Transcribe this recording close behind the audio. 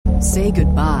Say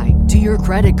goodbye to your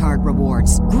credit card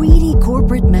rewards. Greedy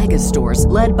corporate mega stores,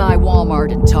 led by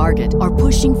Walmart and Target, are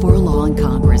pushing for a law in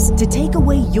Congress to take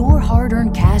away your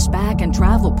hard-earned cash back and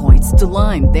travel points to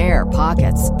line their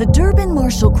pockets. The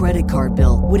Durbin-Marshall credit card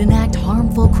bill would enact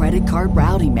harmful credit card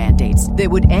routing mandates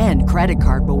that would end credit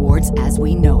card rewards as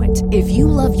we know it. If you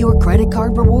love your credit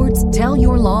card rewards, tell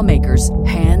your lawmakers,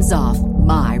 hands off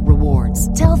my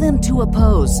rewards. Tell them to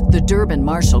oppose the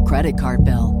Durbin-Marshall credit card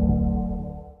bill.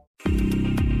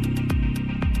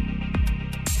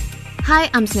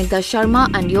 Hi, I'm Snigdha Sharma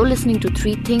and you're listening to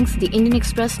Three Things, the Indian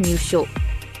Express news show.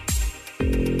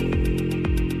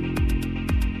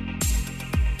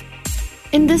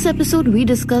 In this episode, we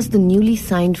discuss the newly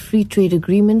signed free trade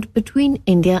agreement between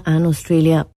India and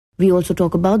Australia. We also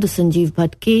talk about the Sanjeev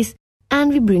Bhatt case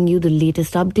and we bring you the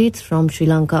latest updates from Sri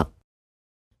Lanka.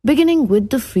 Beginning with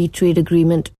the free trade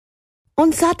agreement.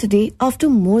 On Saturday, after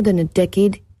more than a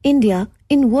decade, India,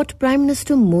 in what Prime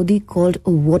Minister Modi called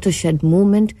a watershed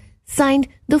moment, signed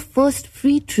the first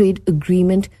free trade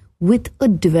agreement with a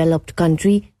developed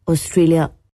country, Australia.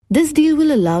 This deal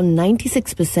will allow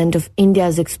 96% of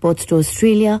India's exports to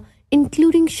Australia,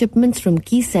 including shipments from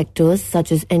key sectors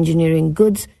such as engineering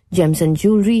goods, gems and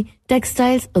jewelry,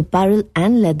 textiles, apparel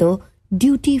and leather,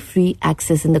 duty-free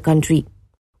access in the country.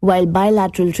 While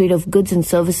bilateral trade of goods and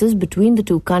services between the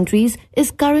two countries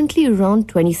is currently around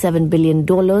 $27 billion,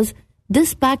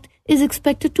 this pact is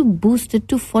expected to boost it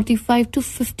to $45 to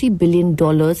 $50 billion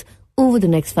over the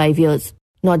next 5 years.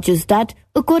 Not just that,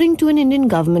 according to an Indian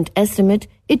government estimate,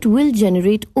 it will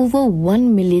generate over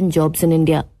 1 million jobs in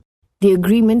India. The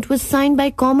agreement was signed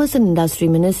by Commerce and Industry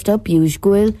Minister Piyush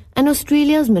Goyal and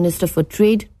Australia's Minister for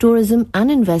Trade, Tourism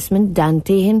and Investment Dan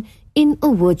Tehan in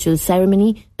a virtual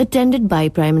ceremony attended by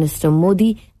Prime Minister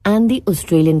Modi and the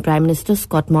Australian Prime Minister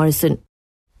Scott Morrison.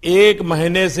 एक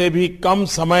महीने से भी कम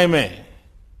समय में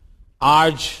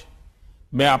आज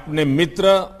मैं अपने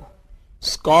मित्र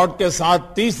Scott के साथ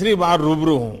तीसरी बार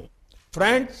रूबरू हूं।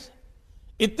 फ्रेंड्स,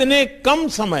 इतने कम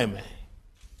समय में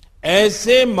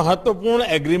ऐसे महत्वपूर्ण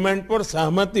एग्रीमेंट पर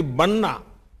सहमति बनना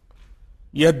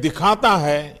यह दिखाता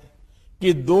है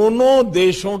कि दोनों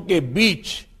देशों के बीच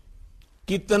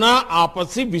कितना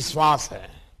आपसी विश्वास है।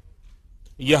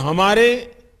 यह हमारे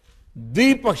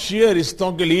द्विपक्षीय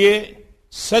रिश्तों के लिए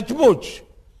सचमुच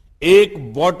एक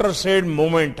watershed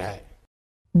moment है।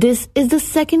 This is the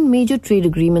second major trade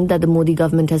agreement that the Modi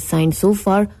government has signed so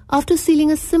far after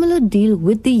sealing a similar deal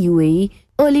with the UAE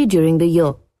early during the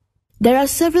year. There are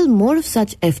several more of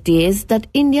such FTAs that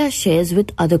India shares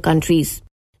with other countries.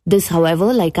 This,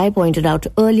 however, like I pointed out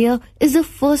earlier, is the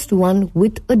first one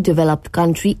with a developed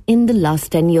country in the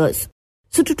last 10 years.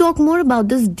 So to talk more about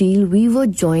this deal, we were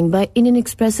joined by Indian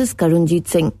Express's Karunjit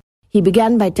Singh. He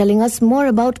began by telling us more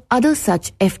about other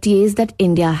such FTAs that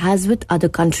India has with other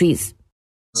countries.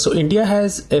 So India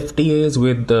has FTAs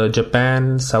with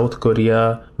Japan, South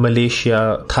Korea,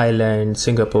 Malaysia, Thailand,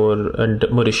 Singapore and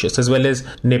Mauritius, as well as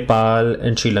Nepal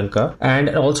and Sri Lanka, and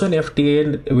also an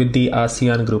FTA with the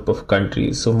ASEAN group of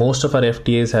countries. So most of our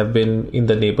FTAs have been in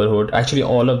the neighborhood. Actually,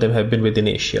 all of them have been within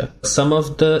Asia. Some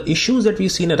of the issues that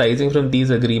we've seen arising from these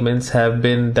agreements have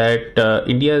been that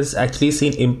India has actually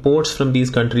seen imports from these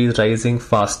countries rising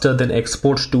faster than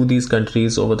exports to these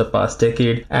countries over the past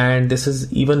decade, and this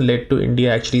has even led to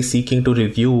India actually seeking to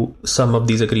review some of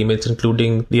these agreements,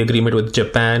 including the agreement with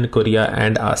Japan, Korea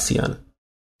and ASEAN.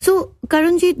 So,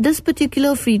 Karunjit, this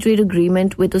particular free trade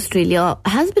agreement with Australia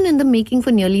has been in the making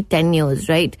for nearly 10 years,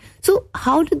 right? So,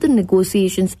 how did the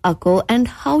negotiations occur and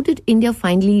how did India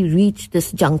finally reach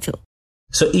this juncture?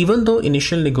 So even though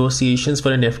initial negotiations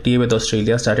for an FTA with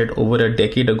Australia started over a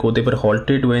decade ago, they were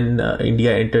halted when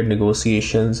India entered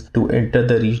negotiations to enter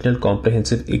the Regional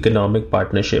Comprehensive Economic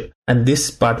Partnership. And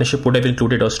this partnership would have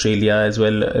included Australia as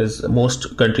well as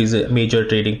most countries, major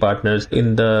trading partners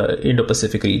in the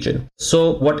Indo-Pacific region.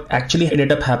 So what actually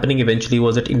ended up happening eventually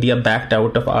was that India backed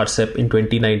out of RCEP in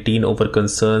 2019 over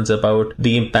concerns about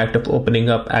the impact of opening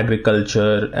up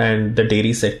agriculture and the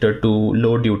dairy sector to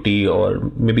low duty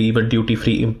or maybe even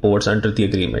duty-free imports under the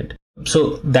agreement.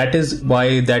 So that is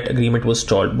why that agreement was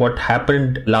stalled. What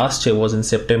happened last year was in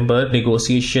September,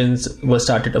 negotiations were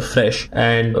started afresh.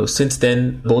 And since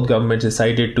then, both governments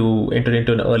decided to enter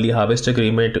into an early harvest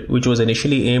agreement, which was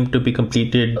initially aimed to be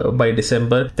completed by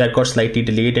December. That got slightly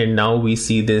delayed. And now we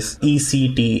see this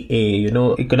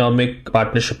ECTA, Economic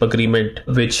Partnership Agreement,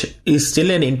 which is still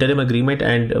an interim agreement.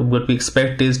 And what we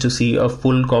expect is to see a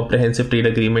full comprehensive trade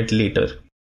agreement later.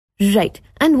 Right.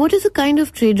 And what is the kind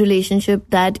of trade relationship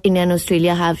that India and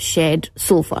Australia have shared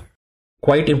so far?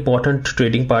 quite important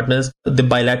trading partners. The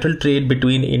bilateral trade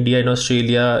between India and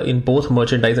Australia in both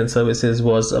merchandise and services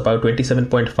was about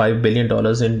 $27.5 billion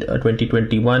in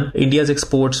 2021. India's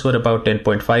exports were about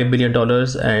 $10.5 billion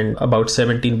and about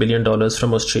 $17 billion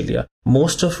from Australia.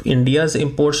 Most of India's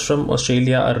imports from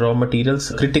Australia are raw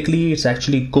materials. Critically, it's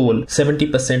actually coal.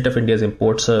 70% of India's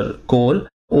imports are coal.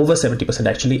 Over 70%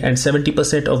 actually, and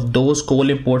 70% of those coal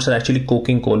imports are actually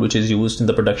coking coal, which is used in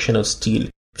the production of steel.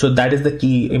 So that is the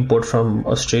key import from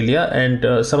Australia,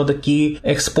 and some of the key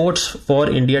exports for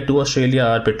India to Australia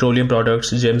are petroleum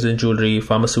products, gems and jewelry,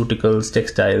 pharmaceuticals,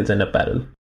 textiles and apparel.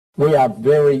 We are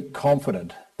very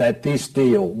confident that this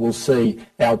deal will see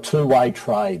our two-way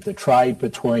trade, the trade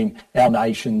between our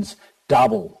nations,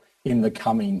 double in the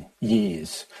coming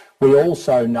years. We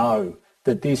also know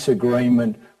that this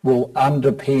agreement will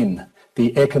underpin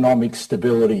the economic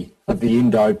stability of the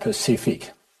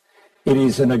Indo-Pacific. It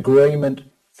is an agreement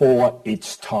for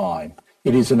its time.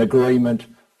 It is an agreement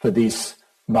for this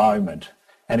moment.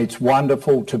 And it's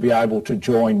wonderful to be able to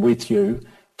join with you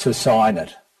to sign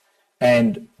it.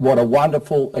 And what a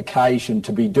wonderful occasion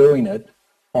to be doing it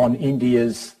on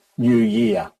India's New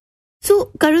Year.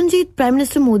 So, Karunjit, Prime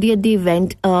Minister Modi at the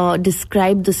event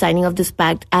described the signing of this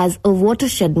pact as a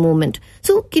watershed moment.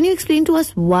 So, can you explain to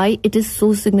us why it is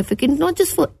so significant, not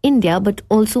just for India, but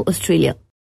also Australia?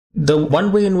 The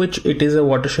one way in which it is a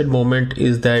watershed moment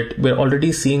is that we're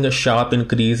already seeing a sharp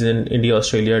increase in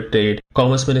India-Australia trade.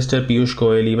 Commerce Minister Piyush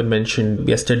Goyal even mentioned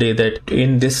yesterday that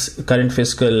in this current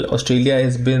fiscal, Australia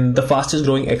has been the fastest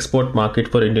growing export market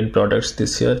for Indian products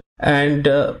this year. And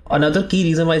another key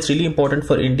reason why it's really important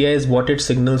for India is what it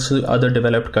signals to other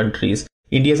developed countries.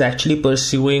 India is actually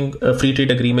pursuing free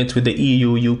trade agreements with the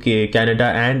EU, UK, Canada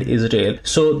and Israel.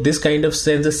 So this kind of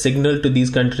sends a signal to these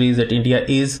countries that India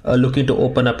is looking to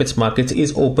open up its markets,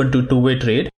 is open to two-way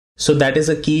trade. So that is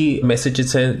a key message.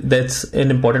 That's an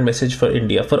important message for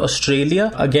India. For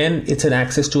Australia, again, it's an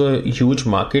access to a huge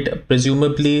market.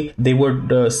 Presumably, they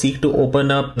would seek to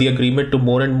open up the agreement to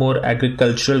more and more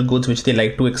agricultural goods, which they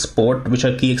like to export, which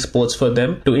are key exports for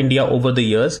them to India over the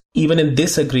years. Even in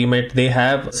this agreement, they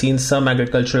have seen some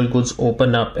agricultural goods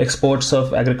open up, exports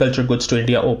of agricultural goods to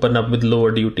India open up with lower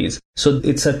duties. So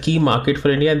it's a key market for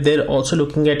India. And they're also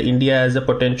looking at India as a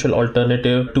potential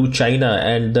alternative to China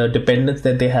and the dependence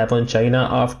that they have on China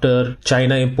after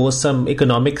China imposed some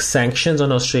economic sanctions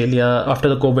on Australia after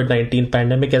the COVID-19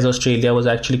 pandemic, as Australia was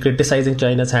actually criticizing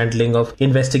China's handling of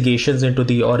investigations into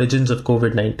the origins of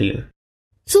COVID-19.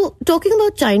 So, talking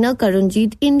about China,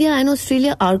 Karunjit, India and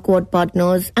Australia are Quad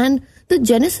partners, and the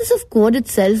genesis of Quad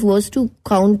itself was to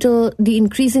counter the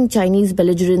increasing Chinese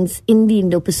belligerence in the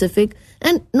Indo-Pacific,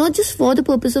 and not just for the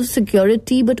purpose of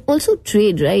security but also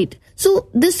trade, right? So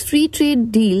this free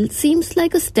trade deal seems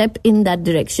like a step in that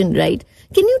direction, right?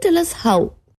 Can you tell us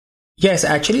how? Yes,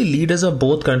 actually leaders of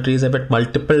both countries have at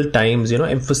multiple times,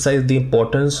 emphasized the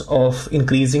importance of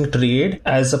increasing trade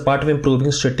as a part of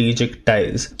improving strategic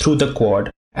ties through the Quad.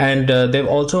 And they've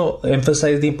also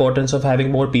emphasized the importance of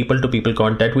having more people-to-people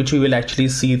contact, which we will actually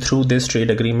see through this trade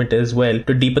agreement as well,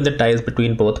 to deepen the ties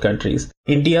between both countries.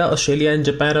 India, Australia and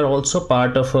Japan are also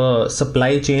part of a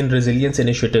supply chain resilience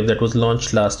initiative that was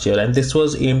launched last year. And this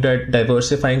was aimed at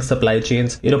diversifying supply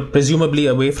chains, presumably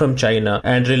away from China,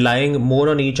 and relying more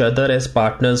on each other as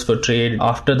partners for trade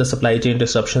after the supply chain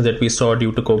disruptions that we saw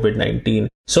due to COVID-19.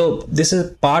 So this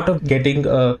is part of getting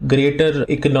a greater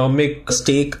economic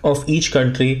stake of each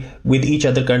country with each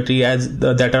other country as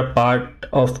that are part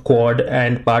of Quad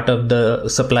and part of the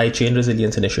supply chain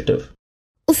resilience initiative.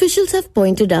 Officials have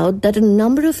pointed out that a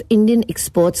number of Indian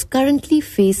exports currently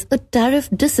face a tariff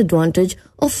disadvantage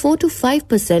of 4 to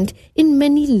 5% in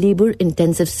many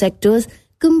labor-intensive sectors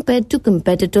compared to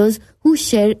competitors who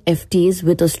share FTAs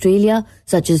with Australia,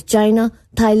 such as China,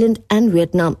 Thailand and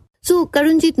Vietnam. So,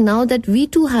 Karunjit, now that we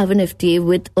too have an FTA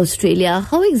with Australia,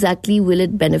 how exactly will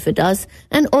it benefit us?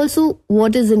 And also,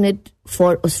 what is in it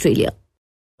for Australia?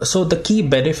 So the key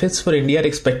benefits for India are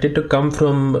expected to come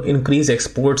from increased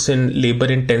exports in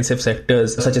labor-intensive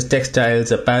sectors such as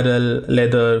textiles, apparel,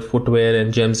 leather, footwear,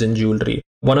 and gems and jewelry.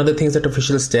 One of the things that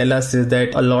officials tell us is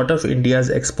that a lot of India's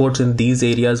exports in these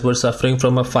areas were suffering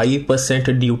from a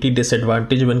 5% duty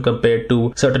disadvantage when compared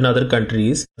to certain other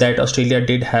countries that Australia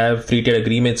did have free trade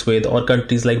agreements with, or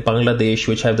countries like Bangladesh,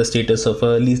 which have the status of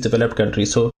a least developed country.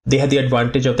 So they had the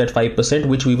advantage of that 5%,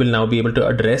 which we will now be able to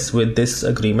address with this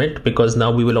agreement, because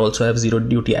now we will also have zero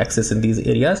duty access in these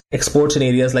areas. Exports in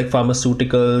areas like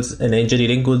pharmaceuticals and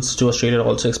engineering goods to Australia are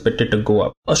also expected to go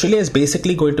up. Australia is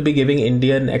basically going to be giving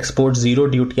Indian exports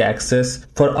zero duty access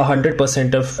for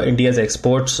 100% of India's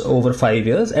exports over 5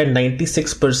 years and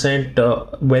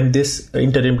 96% when this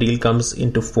interim deal comes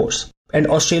into force. And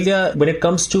Australia, when it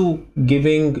comes to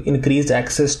giving increased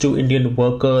access to Indian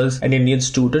workers and Indian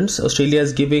students, Australia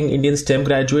is giving Indian STEM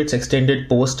graduates extended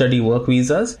post-study work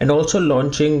visas and also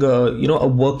launching, a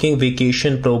working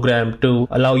vacation program to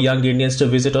allow young Indians to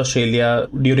visit Australia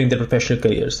during their professional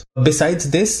careers.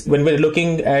 Besides this, when we're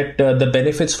looking at the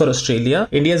benefits for Australia,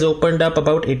 India has opened up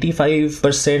about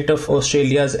 85% of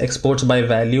Australia's exports by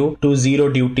value to zero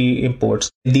duty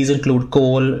imports. These include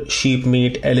coal, sheep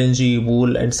meat, LNG,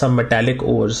 wool, and some metallic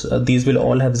ores. These will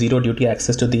all have zero duty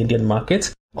access to the Indian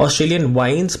markets. Australian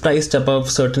wines priced above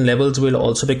certain levels will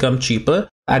also become cheaper.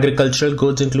 Agricultural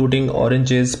goods including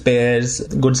oranges, pears,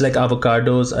 goods like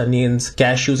avocados, onions,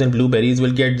 cashews and blueberries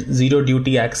will get zero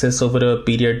duty access over a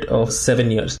period of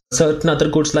 7 years. Certain other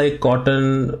goods like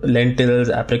cotton, lentils,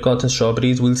 apricots and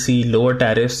strawberries will see lower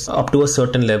tariffs up to a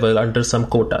certain level under some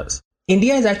quotas.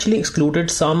 India has actually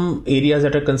excluded some areas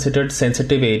that are considered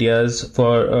sensitive areas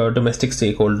for domestic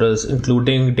stakeholders,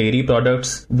 including dairy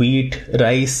products, wheat,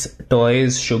 rice,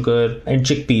 toys, sugar, and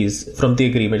chickpeas from the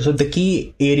agreement. So the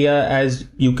key area, as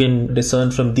you can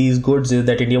discern from these goods, is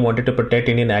that India wanted to protect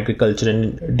Indian agriculture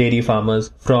and dairy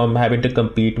farmers from having to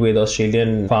compete with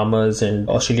Australian farmers and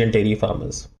Australian dairy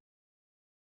farmers.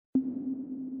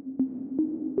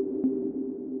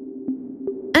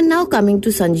 And now coming to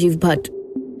Sanjeev Bhatt.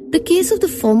 The case of the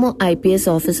former IPS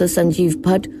officer Sanjeev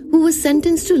Bhatt, who was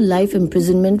sentenced to life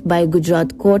imprisonment by a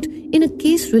Gujarat court in a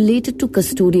case related to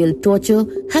custodial torture,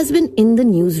 has been in the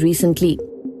news recently.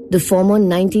 The former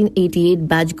 1988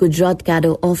 batch Gujarat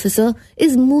cadre officer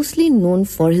is mostly known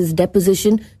for his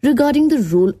deposition regarding the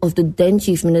role of the then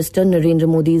Chief Minister Narendra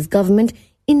Modi's government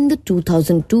in the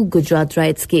 2002 Gujarat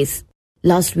riots case.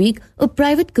 Last week, a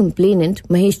private complainant,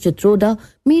 Mahesh Chitroda,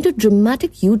 made a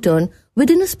dramatic U-turn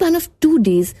within a span of 2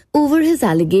 days over his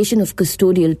allegation of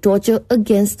custodial torture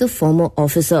against the former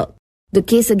officer. The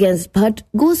case against Bhatt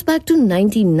goes back to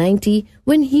 1990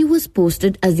 when he was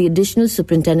posted as the additional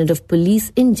superintendent of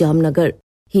police in Jamnagar.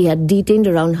 He had detained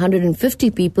around 150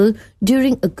 people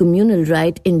during a communal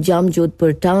riot in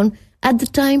Jamjodhpur town at the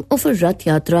time of a Rath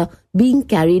Yatra being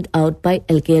carried out by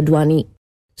L.K. Advani.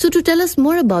 So to tell us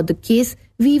more about the case,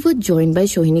 we were joined by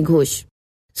Sohini Ghosh.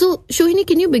 So, Sohini,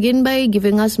 can you begin by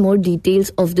giving us more details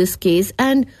of this case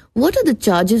and what are the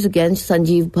charges against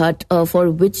Sanjeev Bhatt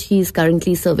for which he is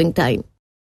currently serving time?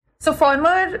 So,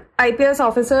 former IPS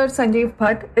officer Sanjeev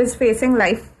Bhatt is facing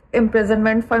life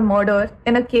imprisonment for murder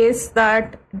in a case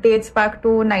that dates back to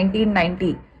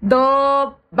 1990.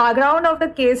 The background of the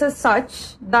case is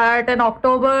such that in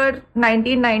October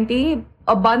 1990,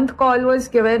 a Bandh call was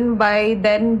given by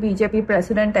then BJP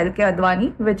President L.K.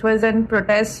 Advani, which was in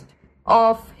protest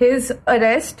of his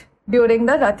arrest during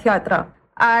the Rath Yatra.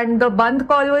 And the Bandh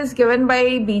call was given by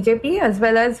BJP as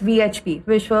well as VHP,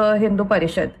 Vishwa Hindu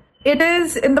Parishad. It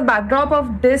is in the backdrop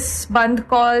of this Bandh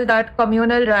call that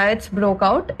communal riots broke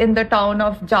out in the town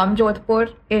of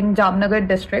Jamjodhpur in Jamnagar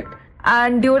district.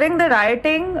 And during the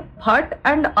rioting, Bhatt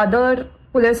and other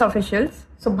police officials,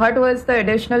 so Bhatt was the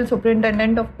additional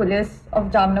superintendent of police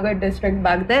of Jamnagar district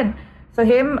back then. So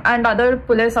him and other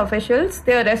police officials,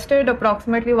 they arrested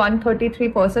approximately 133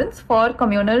 persons for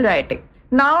communal rioting.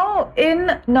 Now,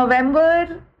 in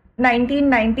November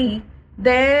 1990,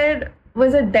 there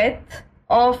was a death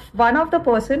of one of the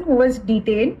person who was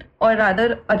detained or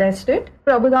rather arrested,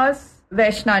 Prabhudas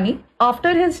Vaishnani.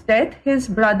 After his death, his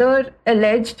brother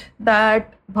alleged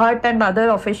that Bhatt and other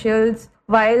officials,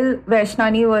 while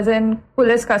Vaishnani was in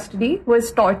police custody,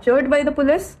 was tortured by the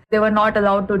police. They were not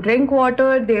allowed to drink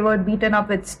water. They were beaten up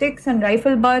with sticks and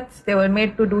rifle butts. They were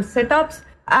made to do sit-ups.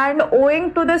 And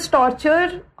owing to this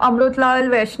torture, Amrutlal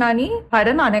Vaishnani had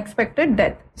an unexpected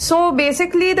death. So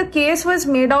basically, the case was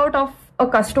made out of a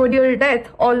custodial death,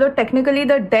 although technically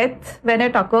the death, when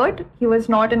it occurred, he was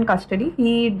not in custody.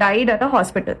 He died at a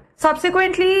hospital.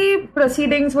 Subsequently,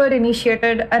 proceedings were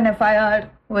initiated. An FIR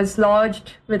was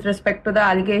lodged with respect to the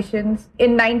allegations.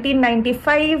 In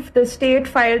 1995, the state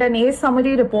filed an A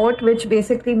summary report, which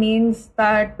basically means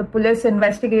that the police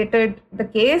investigated the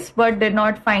case but did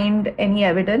not find any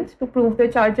evidence to prove the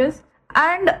charges.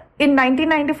 And in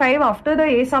 1995, after the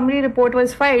A summary report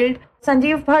was filed,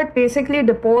 Sanjeev Bhatt basically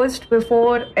deposed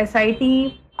before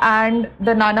SIT and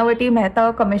the Nanavati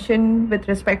Mehta Commission with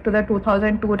respect to the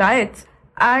 2002 riots.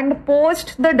 And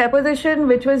post the deposition,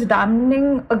 which was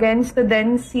damning against the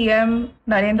then CM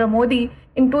Narendra Modi,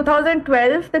 in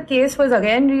 2012, the case was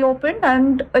again reopened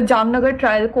and a Jamnagar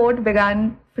trial court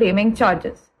began framing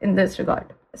charges in this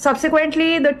regard.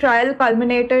 Subsequently, the trial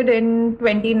culminated in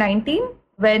 2019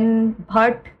 when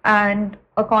Bhatt and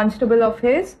a constable of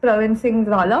his, Pravin Singh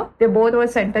Zala. They both were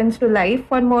sentenced to life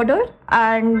for murder,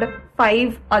 and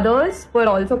 5 others were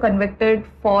also convicted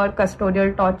for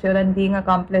custodial torture and being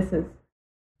accomplices.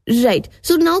 Right.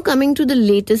 So now coming to the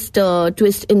latest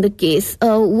twist in the case,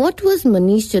 what was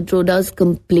Manish Chitroda's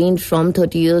complaint from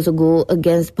 30 years ago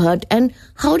against Bhatt, and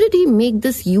how did he make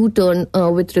this U-turn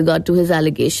with regard to his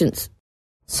allegations?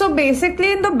 So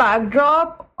basically, in the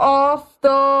backdrop of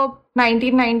the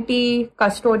 1990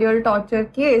 custodial torture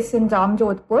case in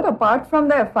Jamjodhpur, apart from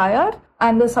the FIR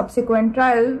and the subsequent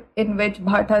trial in which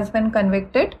Bhatt has been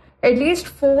convicted, at least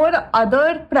 4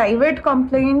 other private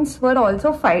complaints were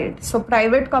also filed. So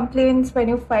private complaints, when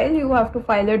you file, you have to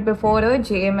file it before a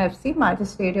JMFC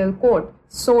magisterial court.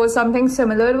 So something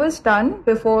similar was done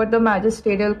before the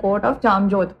magisterial court of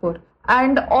Jamjodhpur.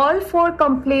 And all 4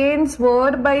 complaints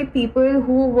were by people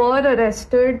who were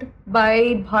arrested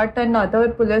by Bhatt and other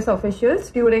police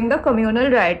officials during the communal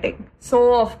rioting.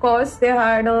 So of course they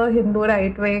had a Hindu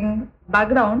right-wing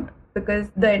background, because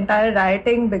the entire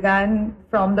rioting began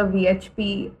from the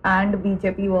VHP and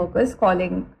BJP workers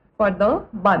calling for the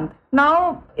Bandh.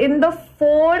 Now, in the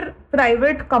 4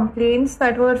 private complaints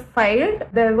that were filed,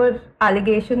 there were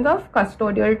allegations of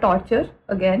custodial torture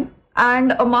again.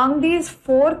 And among these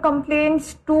 4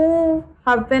 complaints, 2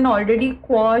 have been already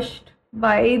quashed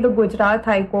by the Gujarat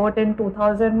High Court in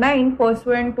 2009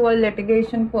 pursuant to a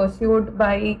litigation pursued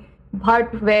by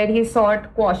Bhatt, where he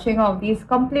sought quashing of these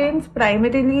complaints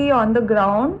primarily on the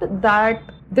ground that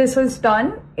this was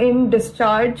done in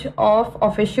discharge of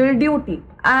official duty.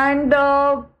 And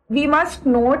we must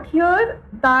note here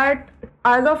that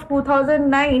as of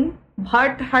 2009,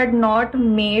 Bhatt had not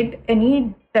made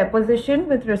any deposition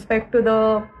with respect to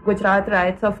the Gujarat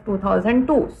riots of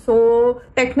 2002. So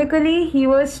technically he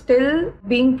was still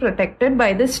being protected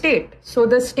by the state. So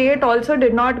the state also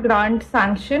did not grant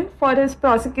sanction for his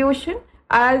prosecution,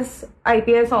 as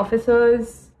IPS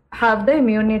officers have the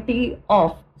immunity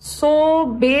of. So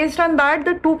based on that,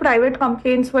 the 2 private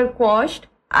complaints were quashed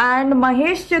and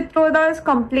Mahesh Chitroda's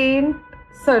complaint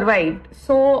survived.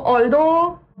 So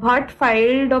although Bhatt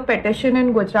filed a petition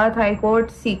in Gujarat High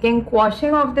Court seeking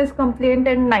quashing of this complaint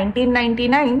in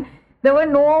 1999, there were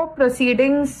no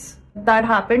proceedings that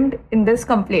happened in this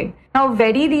complaint. Now,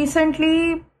 very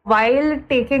recently, while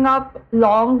taking up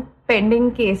long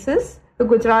pending cases, the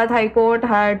Gujarat High Court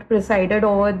had presided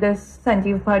over this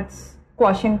Sanjeev Bhatt's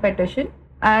quashing petition.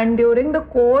 And during the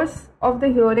course of the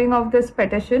hearing of this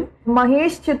petition,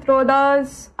 Mahesh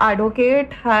Chitroda's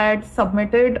advocate had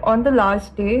submitted on the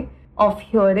last day of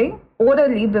hearing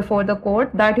orally before the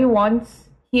court that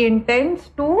he intends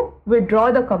to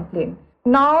withdraw the complaint.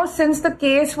 Now, since the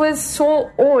case was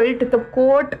so old, the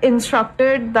court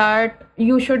instructed that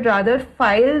you should rather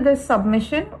file this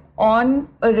submission on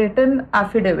a written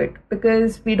affidavit,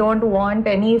 because we don't want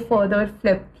any further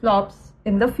flip-flops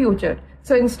in the future.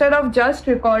 So instead of just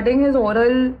recording his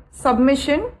oral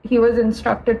submission, he was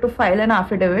instructed to file an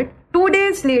affidavit. 2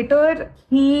 days later,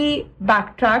 he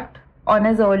backtracked on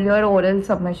his earlier oral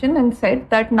submission and said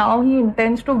that now he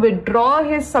intends to withdraw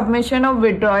his submission of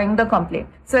withdrawing the complaint.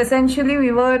 So essentially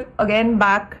we were again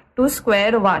back to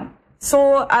square one.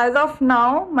 So as of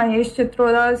now, Mahesh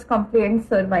Chitroda's complaint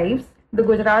survives. The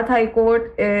Gujarat High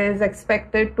Court is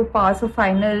expected to pass a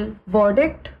final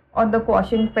verdict on the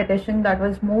quashing petition that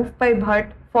was moved by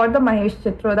Bhatt for the Mahesh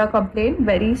Chitroda complaint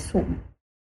very soon.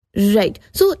 Right.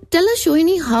 So tell us,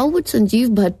 Sohini, how would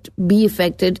Sanjeev Bhatt be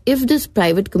affected if this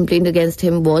private complaint against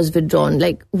him was withdrawn?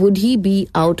 Like, would he be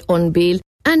out on bail?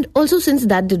 And also, since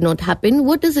that did not happen,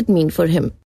 what does it mean for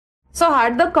him? So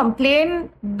had the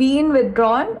complaint been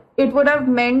withdrawn, it would have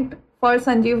meant for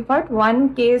Sanjeev Bhatt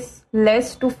 1 case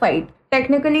less to fight.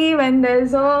 Technically, when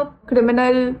there's a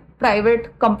criminal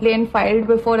private complaint filed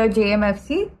before a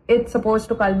JMFC, it's supposed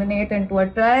to culminate into a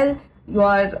trial. You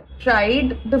are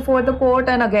tried before the court,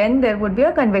 and again there would be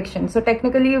a conviction. So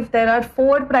technically, if there are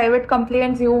 4 private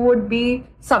complaints, you would be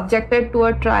subjected to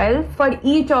a trial for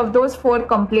each of those 4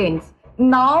 complaints.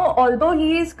 Now, although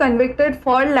he is convicted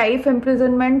for life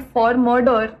imprisonment for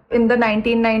murder in the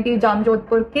 1990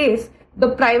 Jamjodhpur case, the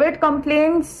private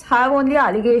complaints have only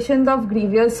allegations of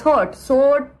grievous hurt.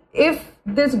 So if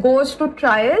this goes to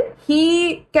trial,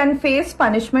 he can face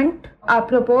punishment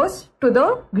apropos to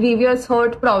the grievous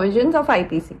hurt provisions of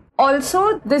IPC.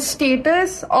 Also, the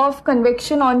status of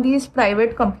conviction on these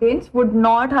private complaints would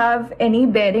not have any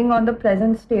bearing on the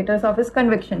present status of his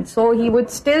conviction. So he would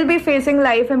still be facing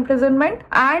life imprisonment,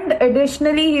 and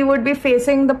additionally he would be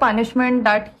facing the punishment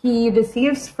that he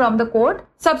receives from the court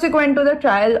subsequent to the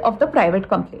trial of the private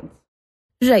complaints.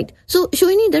 Right. So,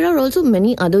 Shohini, there are also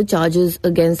many other charges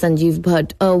against Sanjeev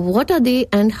Bhatt. What are they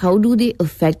and how do they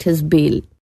affect his bail?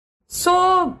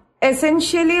 So,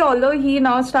 essentially, although he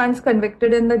now stands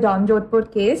convicted in the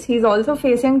Jamjodhpur case, he's also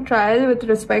facing trial with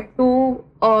respect to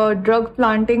a drug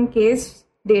planting case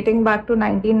dating back to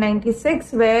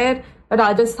 1996, where a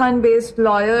Rajasthan-based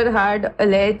lawyer had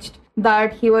alleged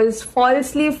that he was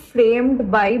falsely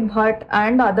framed by Bhatt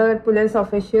and other police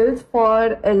officials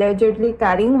for allegedly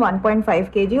carrying 1.5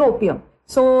 kg opium.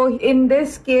 So in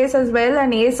this case as well,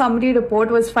 an A summary report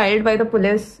was filed by the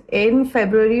police in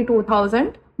February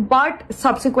 2000. But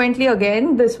subsequently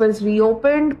again, this was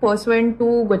reopened pursuant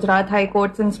to Gujarat High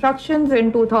Court's instructions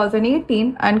in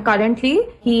 2018, and currently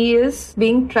he is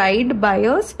being tried by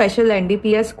a special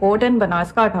NDPS court in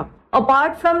Banaskantha.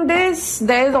 Apart from this,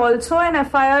 there is also an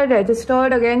FIR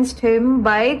registered against him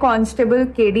by Constable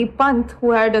KD Pant,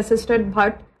 who had assisted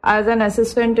Bhatt as an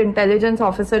assistant intelligence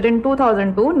officer in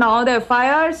 2002. Now, the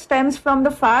FIR stems from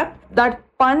the fact that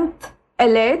Pant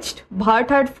alleged Bhatt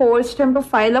had forced him to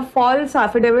file a false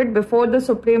affidavit before the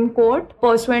Supreme Court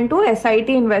pursuant to SIT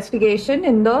investigation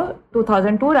in the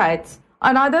 2002 riots.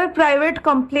 Another private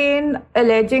complaint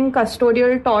alleging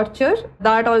custodial torture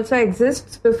that also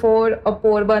exists before a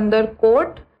Porbandar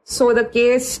court. So the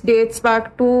case dates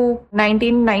back to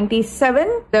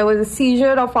 1997. There was a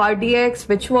seizure of RDX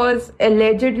which was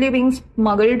allegedly being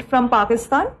smuggled from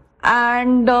Pakistan.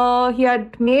 And he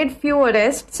had made few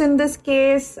arrests in this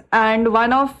case, and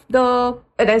one of the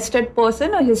arrested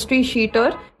person, a history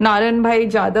sheeter, Naran Bhai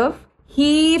Jadhav,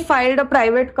 he filed a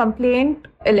private complaint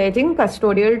alleging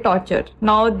custodial torture.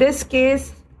 Now, this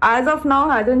case, as of now,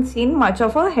 hasn't seen much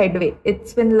of a headway.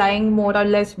 It's been lying more or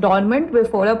less dormant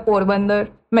before a Porbandar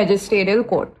magisterial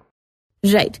court.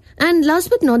 Right. And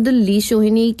last but not the least,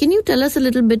 Shohini, can you tell us a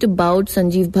little bit about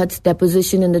Sanjeev Bhatt's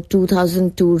deposition in the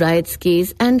 2002 riots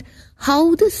case and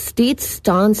how the state's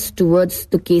stance towards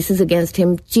the cases against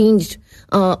him changed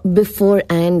before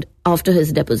and after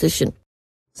his deposition?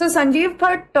 So Sanjeev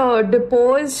Bhatt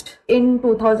deposed in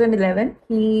 2011.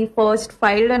 He first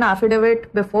filed an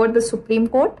affidavit before the Supreme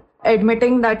Court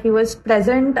admitting that he was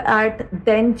present at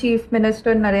then Chief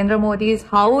Minister Narendra Modi's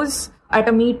house at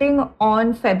a meeting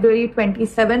on February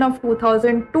 27 of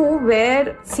 2002,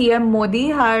 where CM Modi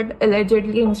had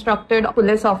allegedly instructed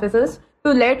police officers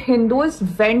to let Hindus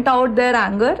vent out their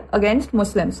anger against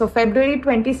Muslims. So February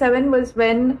 27 was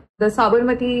when the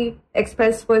Sabarmati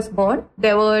Express was burned.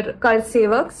 There were Kar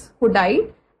Sevaks who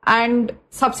died, and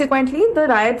subsequently the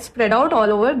riots spread out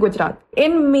all over Gujarat.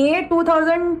 In May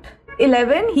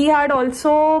 2011, he had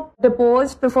also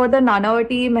deposed before the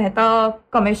Nanavati Mehta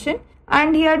Commission,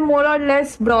 and he had more or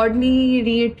less broadly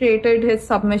reiterated his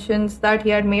submissions that he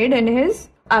had made in his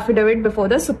affidavit before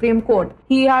the Supreme Court.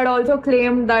 He had also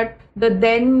claimed that the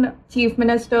then Chief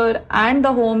Minister and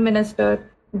the Home Minister,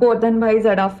 Gordhan Bhai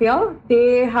Zadafia,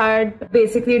 they had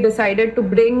basically decided to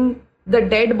bring the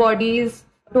dead bodies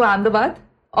to Ahmedabad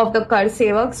of the Kar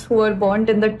Sevaks who were burnt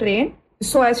in the train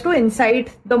so as to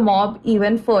incite the mob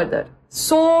even further.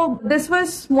 So this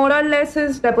was more or less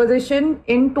his deposition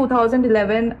in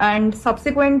 2011, and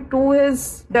subsequent to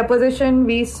his deposition,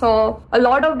 we saw a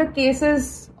lot of the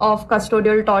cases of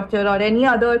custodial torture or any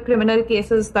other criminal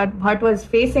cases that Bhatt was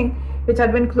facing, which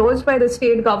had been closed by the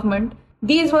state government.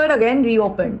 These were again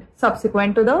reopened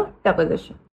subsequent to the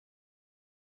deposition.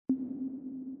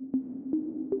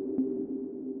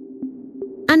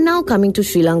 And now coming to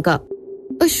Sri Lanka.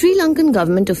 A Sri Lankan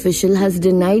government official has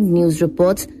denied news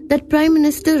reports that Prime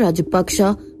Minister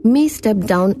Rajapaksa may step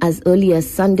down as early as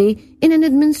Sunday in an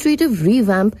administrative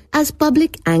revamp as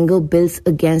public anger builds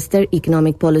against their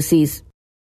economic policies.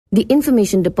 The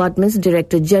Information Department's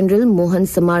Director General Mohan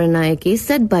Samaranayake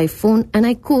said by phone, and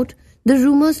I quote, "The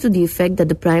rumours to the effect that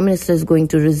the Prime Minister is going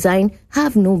to resign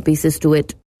have no basis to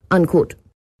it," unquote.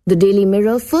 The Daily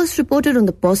Mirror first reported on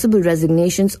the possible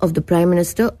resignations of the Prime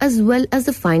Minister as well as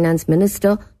the Finance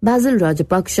Minister Basil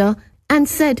Rajapaksa and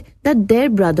said that their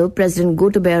brother President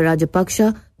Gotabaya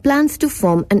Rajapaksa plans to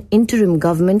form an interim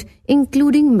government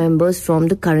including members from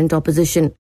the current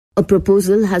opposition. A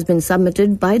proposal has been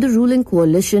submitted by the ruling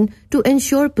coalition to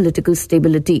ensure political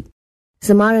stability.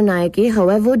 Samaranayake,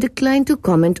 however, declined to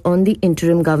comment on the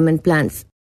interim government plans.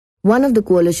 One of the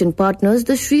coalition partners,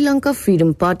 the Sri Lanka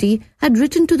Freedom Party, had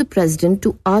written to the president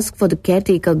to ask for the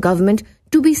caretaker government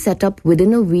to be set up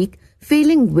within a week,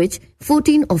 failing which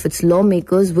 14 of its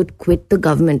lawmakers would quit the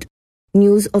government.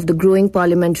 News of the growing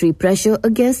parliamentary pressure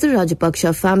against the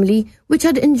Rajapaksa family, which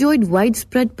had enjoyed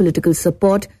widespread political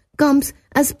support, comes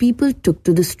as people took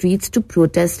to the streets to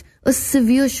protest a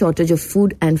severe shortage of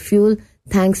food and fuel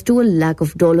thanks to a lack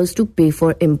of dollars to pay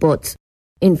for imports.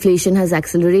 Inflation has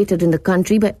accelerated in the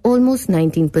country by almost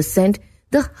 19%,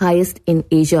 the highest in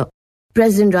Asia.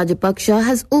 President Rajapaksa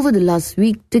has over the last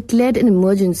week declared an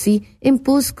emergency,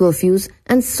 imposed curfews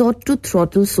and sought to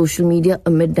throttle social media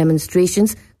amid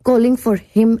demonstrations calling for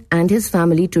him and his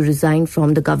family to resign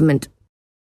from the government.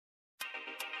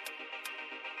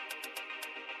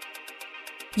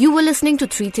 You were listening to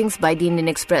Three Things by the Indian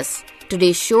Express.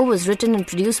 Today's show was written and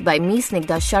produced by me,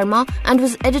 Snigdha Sharma, and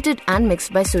was edited and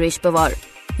mixed by Suresh Pawar.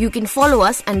 You can follow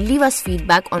us and leave us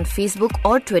feedback on Facebook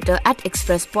or Twitter at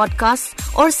Express Podcasts,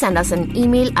 or send us an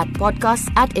email at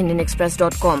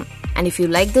podcasts@indianexpress.com. And if you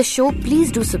like the show, please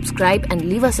do subscribe and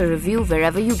leave us a review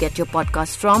wherever you get your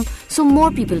podcasts from so more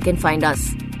people can find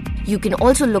us. You can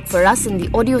also look for us in the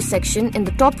audio section in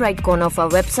the top right corner of our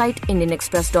website,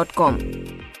 indianexpress.com.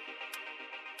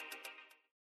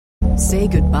 Say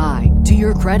goodbye to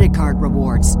your credit card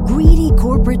rewards. Greedy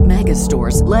corporate mega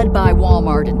stores, led by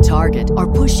Walmart and Target, are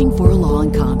pushing for a law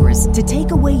in Congress to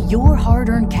take away your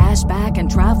hard-earned cash back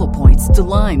and travel points to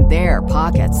line their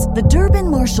pockets. The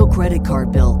Durbin-Marshall credit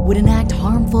card bill would enact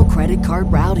harmful credit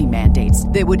card routing mandates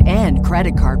that would end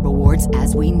credit card rewards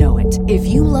as we know it. If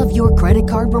you love your credit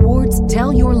card rewards,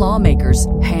 tell your lawmakers,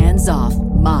 hands off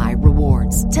my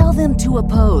rewards. Tell them to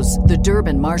oppose the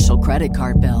Durbin-Marshall credit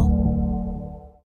card bill.